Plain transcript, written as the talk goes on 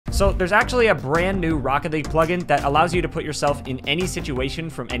So there's actually a brand new Rocket League plugin that allows you to put yourself in any situation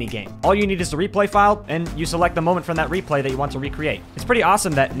from any game. All you need is the replay file, and you select the moment from that replay that you want to recreate. It's pretty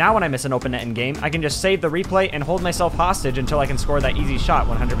awesome that now when I miss an open net in game, I can just save the replay and hold myself hostage until I can score that easy shot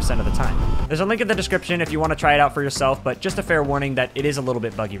 100% of the time. There's a link in the description if you want to try it out for yourself, but just a fair warning that it is a little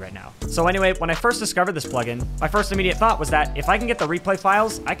bit buggy right now. So anyway, when I first discovered this plugin, my first immediate thought was that if I can get the replay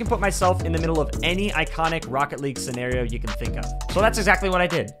files, I can put myself in the middle of any iconic Rocket League scenario you can think of. So that's exactly what I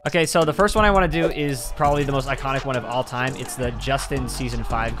did. Okay, so the first one I want to do is probably the most iconic one of all time. It's the Justin Season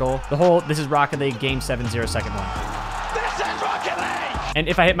 5 goal. This is Rocket League Game 7 0-second one. This is Rocket League! And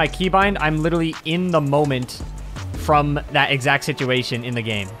if I hit my keybind, I'm literally in the moment from that exact situation in the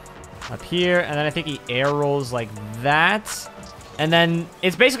game. Up here, and then I think he air rolls like that. And then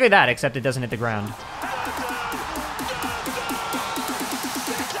it's basically that, except it doesn't hit the ground.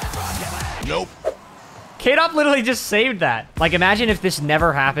 Nope. K-Dop literally just saved that. Like, imagine if this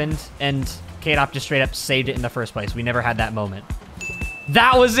never happened and K-Dop just straight up saved it in the first place. We never had that moment.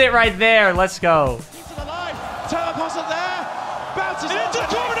 That was it right there. Let's go. Into the line. Teleports there. Bounces into the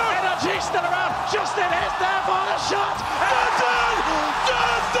corner. Energy still around. Justin is there for the shot.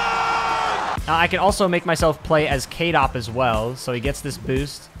 Justin! I can also make myself play as K-Dop as well, so he gets this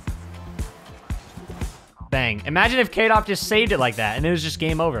boost. Bang. Imagine if K-Dop just saved it like that and it was just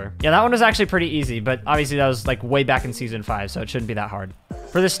game over. Yeah, that one was actually pretty easy, but obviously that was like way back in season 5, so it shouldn't be that hard.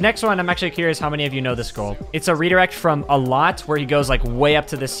 For this next one, I'm actually curious how many of you know this goal. It's a redirect from a lot where he goes like way up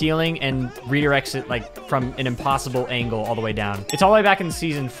to the ceiling and redirects it like from an impossible angle all the way down. It's all the way back in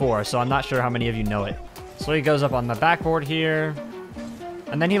season 4, so I'm not sure how many of you know it. So he goes up on the backboard here.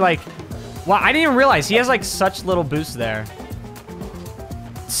 And then he like, wow, I didn't even realize he has like such little boosts there.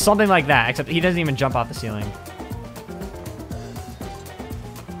 Something like that, except he doesn't even jump off the ceiling.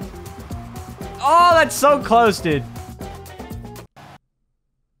 Oh, that's so close, dude.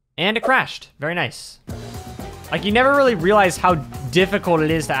 And it crashed. Very nice. Like, you never really realize how difficult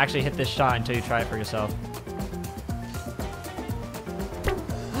it is to actually hit this shot until you try it for yourself.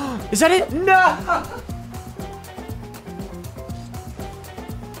 Is that it? No!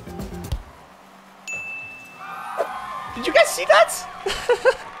 Did you guys see that?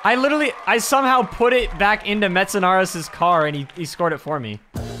 I somehow put it back into Metzenaris' car and he scored it for me.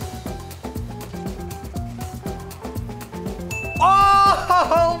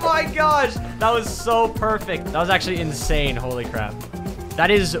 Oh my gosh. That was so perfect. That was actually insane. Holy crap.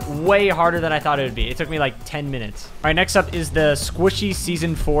 That is way harder than I thought it would be. It took me like 10 minutes. All right, next up is the squishy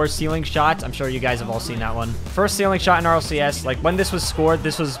season 4 ceiling shot. I'm sure you guys have all seen that one. First ceiling shot in RLCS. Like, when this was scored,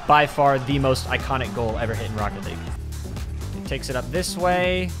 this was by far the most iconic goal ever hit in Rocket League. Takes it up this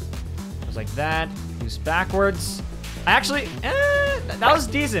way. Goes like that. Moves backwards. Actually, that was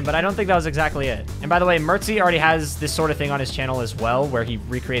decent, but I don't think that was exactly it. And by the way, Mertzy already has this sort of thing on his channel as well, where he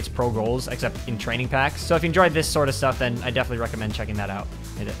recreates pro goals, except in training packs. So if you enjoyed this sort of stuff, then I definitely recommend checking that out.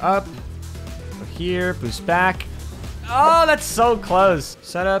 Hit it up. Go here. Boost back. Oh, that's so close.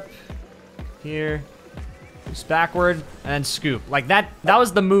 Set up. Here. Boost backward. And then scoop. Like, that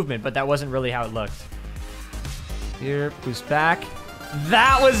was the movement, but that wasn't really how it looked. Here, boost back.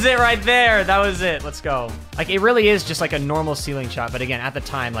 That was it right there. That was it. Let's go. Like, it really is just like a normal ceiling shot. But again, at the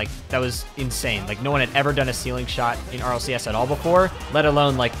time, like, that was insane. Like, no one had ever done a ceiling shot in RLCS at all before, let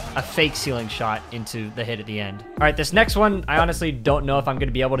alone like a fake ceiling shot into the hit at the end. All right, this next one, I honestly don't know if I'm going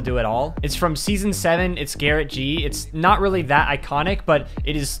to be able to do at all. It's from season 7. It's GarrettG. It's not really that iconic, but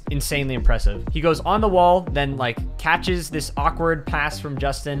it is insanely impressive. He goes on the wall, then like catches this awkward pass from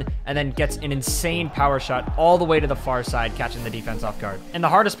Justin, and then gets an insane power shot all the way to the far side, catching the defense off guard. And the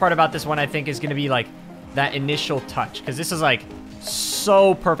hardest part about this one, I think, is going to be like that initial touch, because this is like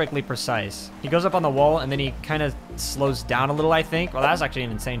so perfectly precise. He goes up on the wall and then he kind of slows down a little, I think. Well, that was actually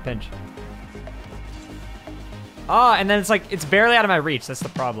an insane pinch. Ah, and then it's like, it's barely out of my reach. That's the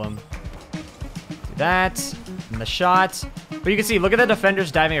problem. Do that, and the shot. But you can see, look at the defenders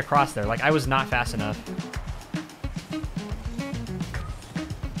diving across there. Like, I was not fast enough.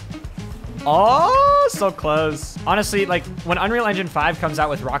 Oh, so close. Honestly, like, when Unreal Engine 5 comes out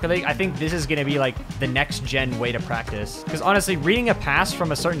with Rocket League, I think this is going to be, like, the next-gen way to practice. Because, honestly, reading a pass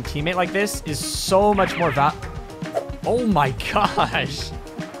from a certain teammate like this is so much more Oh, my gosh.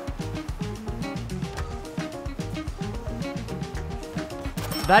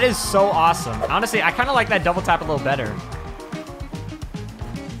 That is so awesome. Honestly, I kind of like that double tap a little better.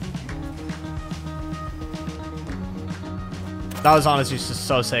 That was honestly just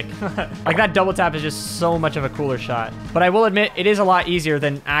so sick. Like, that double tap is just so much of a cooler shot. But I will admit, it is a lot easier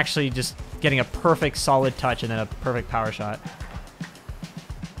than actually just getting a perfect solid touch and then a perfect power shot.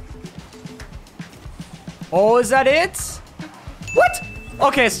 Oh, is that it? What?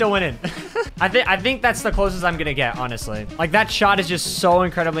 Okay, it still went in. I think that's the closest I'm gonna get, honestly. Like, that shot is just so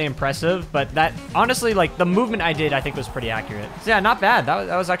incredibly impressive, but that, honestly, like, the movement I did, I think was pretty accurate. So yeah, not bad.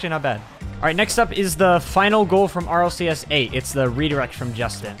 That was actually not bad. All right, next up is the final goal from RLCS 8. It's the redirect from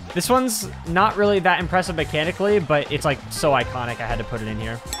Justin. This one's not really that impressive mechanically, but it's like so iconic I had to put it in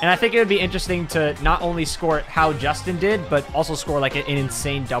here. And I think it would be interesting to not only score how Justin did, but also score like an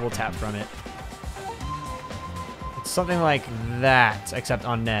insane double tap from it. It's something like that, except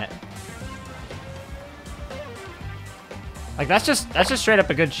on net. Like that's just straight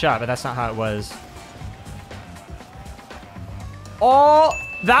up a good shot, but that's not how it was. Oh!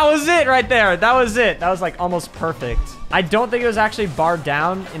 That was it right there. That was it. That was like almost perfect. I don't think it was actually barred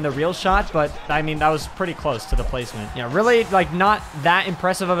down in the real shot, but I mean, that was pretty close to the placement. Yeah, really like not that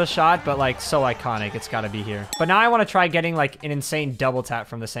impressive of a shot, but like so iconic. It's got to be here. But now I want to try getting like an insane double tap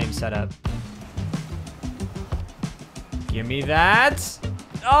from the same setup. Give me that.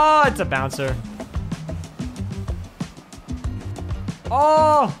 Oh, it's a bouncer.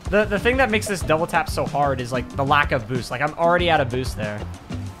 Oh, the thing that makes this double tap so hard is like the lack of boost. Like I'm already out of boost there.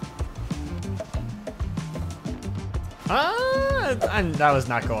 That was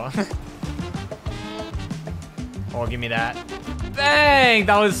not cool. Oh, give me that. Bang!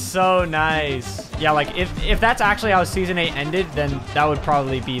 That was so nice. Yeah, like if that's actually how Season 8 ended, then that would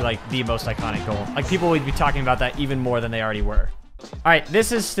probably be like the most iconic goal. Like people would be talking about that even more than they already were. All right,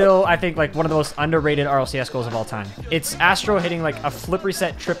 this is still, I think, like one of the most underrated RLCS goals of all time. It's Astro hitting like a flip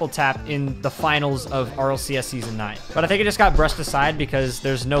reset triple tap in the finals of RLCS Season 9. But I think it just got brushed aside because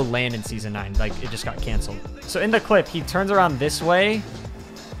there's no land in Season 9. Like, it just got canceled. So in the clip, he turns around this way,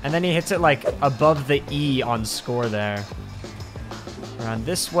 and then he hits it like above the E on score there. Around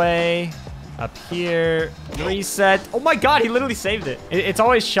this way. Up here, reset. Oh my god, he literally saved it. It's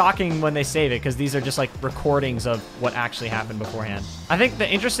always shocking when they save it because these are just like recordings of what actually happened beforehand. I think the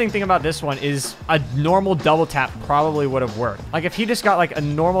interesting thing about this one is a normal double tap probably would have worked. Like if he just got like a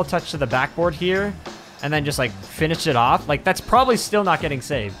normal touch to the backboard here and then just like finished it off, like that's probably still not getting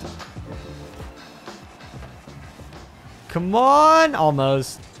saved. Come on,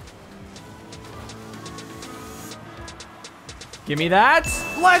 almost. Give me that.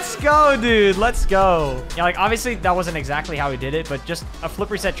 Let's go, dude. Let's go. Yeah, like, obviously, that wasn't exactly how he did it, but just a flip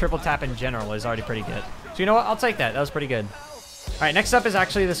reset triple tap in general is already pretty good. So, you know what? I'll take that. That was pretty good. All right, next up is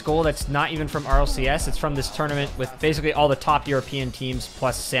actually this goal that's not even from RLCS. It's from this tournament with basically all the top European teams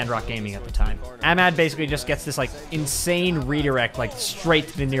plus Sandrock Gaming at the time. Ahmad basically just gets this, like, insane redirect, like, straight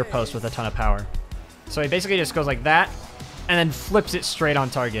to the near post with a ton of power. So he basically just goes like that and then flips it straight on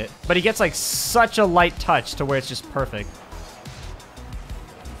target. But he gets, like, such a light touch to where it's just perfect.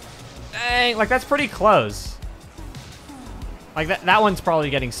 Dang, like that's pretty close. Like that one's probably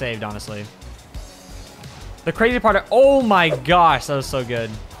getting saved, honestly. The crazy part oh my gosh, that was so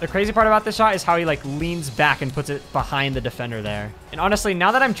good. The crazy part about this shot is how he like leans back and puts it behind the defender there. And honestly,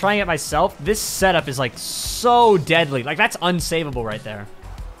 now that I'm trying it myself, this setup is like so deadly. Like that's unsavable right there.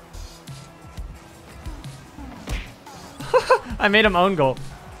 I made him own goal.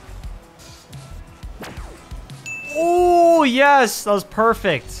 Oh, yes. That was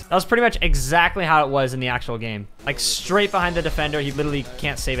perfect. That was pretty much exactly how it was in the actual game. Like, straight behind the defender. He literally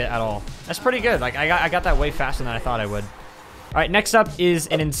can't save it at all. That's pretty good. Like, I got that way faster than I thought I would. All right, next up is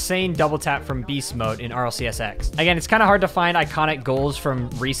an insane double tap from Beast Mode in RLCSX. Again, it's kind of hard to find iconic goals from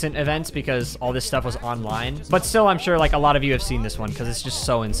recent events because all this stuff was online. But still, I'm sure, like, a lot of you have seen this one because it's just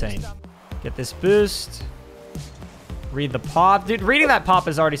so insane. Get this boost. Read the pop. Dude, reading that pop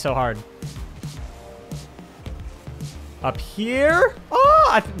is already so hard. Up here?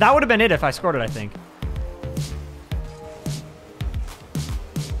 Oh, that would have been it if I scored it, I think.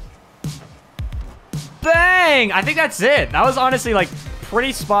 Bang! I think that's it. That was honestly, like,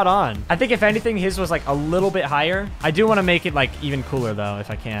 pretty spot on. I think if anything, his was, like, a little bit higher. I do want to make it, like, even cooler, though, if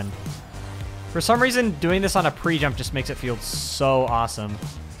I can. For some reason, doing this on a pre-jump just makes it feel so awesome.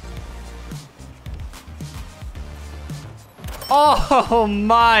 Oh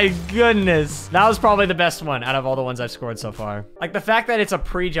my goodness. That was probably the best one out of all the ones I've scored so far. Like the fact that it's a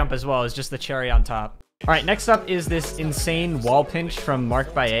pre-jump as well is just the cherry on top. All right, next up is this insane wall pinch from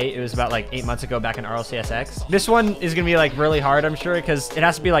Mark by 8. It was about like 8 months ago back in RLCSX. This one is gonna be like really hard, I'm sure, because it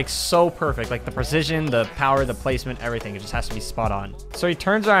has to be like so perfect. Like the precision, the power, the placement, everything. It just has to be spot on. So he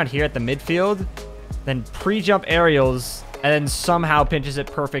turns around here at the midfield, then pre-jump aerials, and then somehow pinches it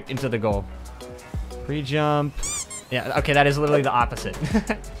perfect into the goal. Pre-jump. Yeah, okay, that is literally the opposite.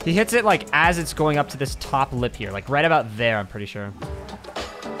 He hits it like as it's going up to this top lip here, like right about there, I'm pretty sure.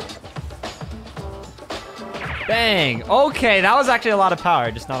 Bang! Okay, that was actually a lot of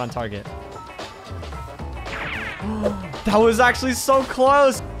power, just not on target. That was actually so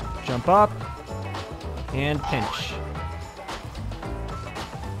close. Jump up and pinch.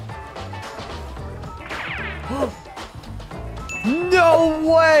 No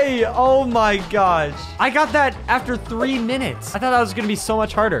way! Oh my gosh. I got that after 3 minutes. I thought that was gonna be so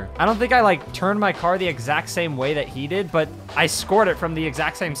much harder. I don't think I like turned my car the exact same way that he did, but I scored it from the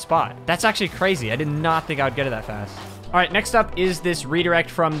exact same spot. That's actually crazy. I did not think I would get it that fast. All right, next up is this redirect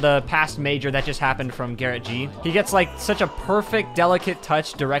from the past major that just happened from GarrettG. He gets like such a perfect, delicate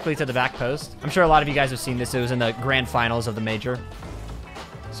touch directly to the back post. I'm sure a lot of you guys have seen this. It was in the grand finals of the major.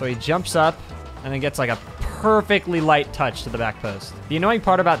 So he jumps up and then gets like a perfectly light touch to the back post. The annoying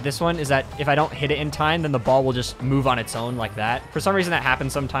part about this one is that if I don't hit it in time, then the ball will just move on its own like that. For some reason that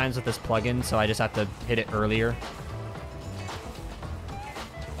happens sometimes with this plugin, so I just have to hit it earlier.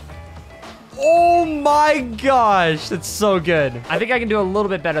 Oh my gosh, that's so good. I think I can do a little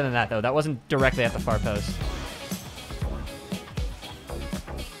bit better than that though. That wasn't directly at the far post.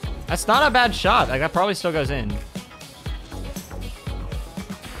 That's not a bad shot. Like that probably still goes in.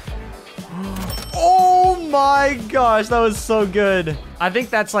 Oh my gosh, that was so good. I think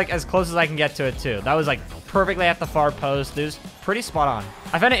that's like as close as I can get to it too. That was like perfectly at the far post. It was pretty spot on.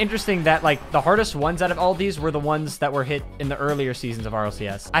 I found it interesting that like the hardest ones out of all these were the ones that were hit in the earlier seasons of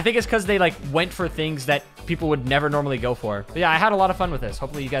RLCS. I think it's because they like went for things that people would never normally go for. But yeah, I had a lot of fun with this.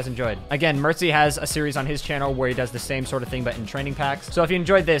 Hopefully you guys enjoyed. Again, Mertzy has a series on his channel where he does the same sort of thing, but in training packs. So if you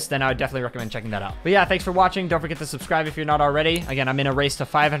enjoyed this, then I would definitely recommend checking that out. But yeah, thanks for watching. Don't forget to subscribe if you're not already. Again, I'm in a race to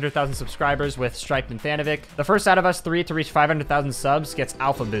 500,000 subscribers with Striped and Fanovic. The first out of us 3 to reach 500,000 subs gets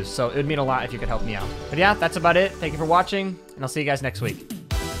alpha boost. So it would mean a lot if you could help me out. But yeah, that's about it. Thank you for watching, and I'll see you guys next week.